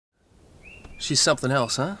She's something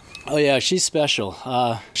else, huh? Oh yeah, she's special.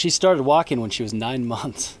 She started walking when she was 9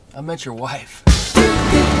 months. I met your wife.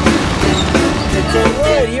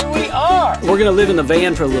 Alright, here we are! We're gonna live in the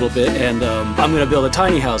van for a little bit, and I'm gonna build a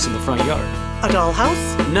tiny house in the front yard. A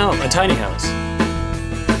dollhouse? No, a tiny house.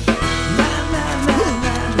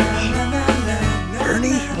 Ernie?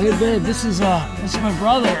 Hey babe, this is my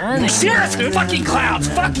brother, Ernie. Seriously, fucking clowns,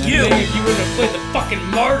 fuck you! Babe, you wouldn't have played the fucking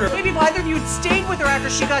martyr. Maybe if either of you had stayed with her after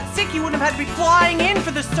she got sick, you wouldn't have had to be flying in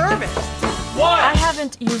for the service. What? I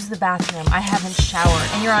haven't used the bathroom, I haven't showered,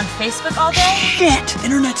 and you're on Facebook all day? Shit!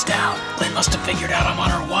 Internet's down. Lynn must have figured out I'm on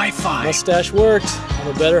her Wi-Fi. Mustache worked. I'm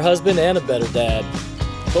a better husband and a better dad.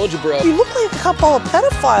 Told you, bro. You look like a couple of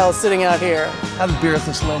pedophiles sitting out here. Have a beer with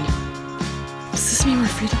us, Lynn. Does this mean we're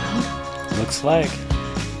free to go? Looks like.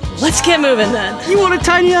 Let's get moving then. You want a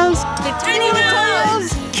tiny house? A tiny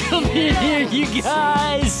house! Come in here, you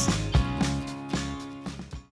guys!